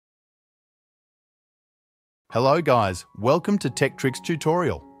Hello guys, welcome to Tech Tricks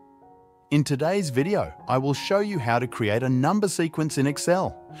tutorial. In today's video, I will show you how to create a number sequence in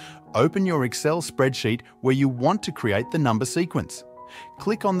Excel. Open your Excel spreadsheet where you want to create the number sequence.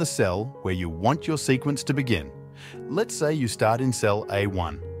 Click on the cell where you want your sequence to begin. Let's say you start in cell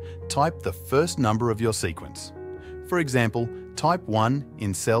A1. Type the first number of your sequence. For example, type 1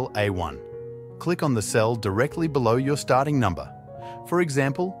 in cell A1. Click on the cell directly below your starting number. For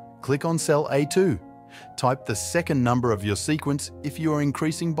example, click on cell A2. Type the second number of your sequence. If you are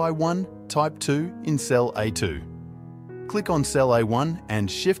increasing by 1, type 2 in cell A2. Click on cell A1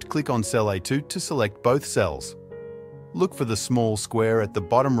 and shift-click on cell A2 to select both cells. Look for the small square at the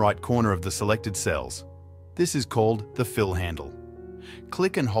bottom right corner of the selected cells. This is called the fill handle.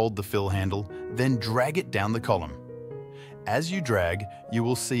 Click and hold the fill handle, then drag it down the column. As you drag, you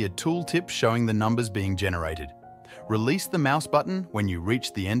will see a tooltip showing the numbers being generated. Release the mouse button when you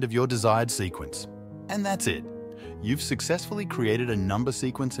reach the end of your desired sequence. And that's it. You've successfully created a number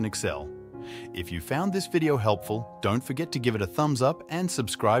sequence in Excel. If you found this video helpful, don't forget to give it a thumbs up and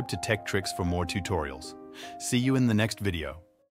subscribe to Tech Tricks for more tutorials. See you in the next video.